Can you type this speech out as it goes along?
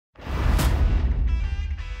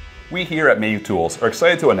We here at Mayhew Tools are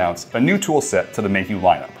excited to announce a new tool set to the Mayhew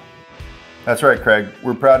lineup. That's right, Craig.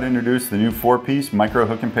 We're proud to introduce the new 4-piece micro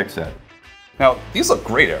hook and pick set. Now, these look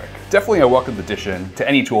great, Eric. Definitely a welcome addition to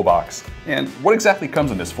any toolbox. And what exactly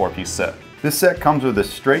comes in this 4-piece set? This set comes with a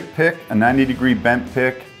straight pick, a 90-degree bent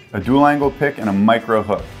pick, a dual angle pick, and a micro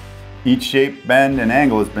hook. Each shape, bend, and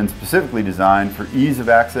angle has been specifically designed for ease of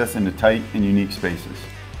access into tight and unique spaces.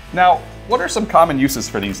 Now, what are some common uses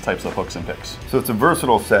for these types of hooks and picks? So it's a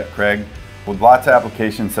versatile set, Craig, with lots of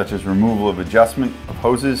applications such as removal of adjustment of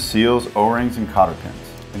hoses, seals, O-rings, and cotter pins.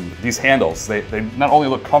 And these handles, they not only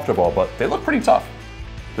look comfortable, but they look pretty tough.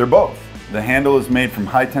 They're both. The handle is made from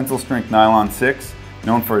high tensile strength nylon 6,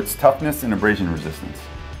 known for its toughness and abrasion resistance.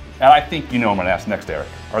 And I think you know what I'm going to ask next, Eric.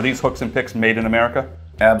 Are these hooks and picks made in America?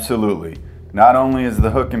 Absolutely. Not only is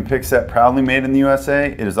the hook and pick set proudly made in the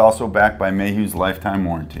USA, it is also backed by Mayhew's lifetime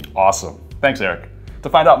warranty. Awesome. Thanks, Eric. To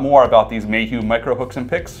find out more about these Mayhew micro hooks and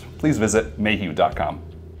picks, please visit mayhew.com.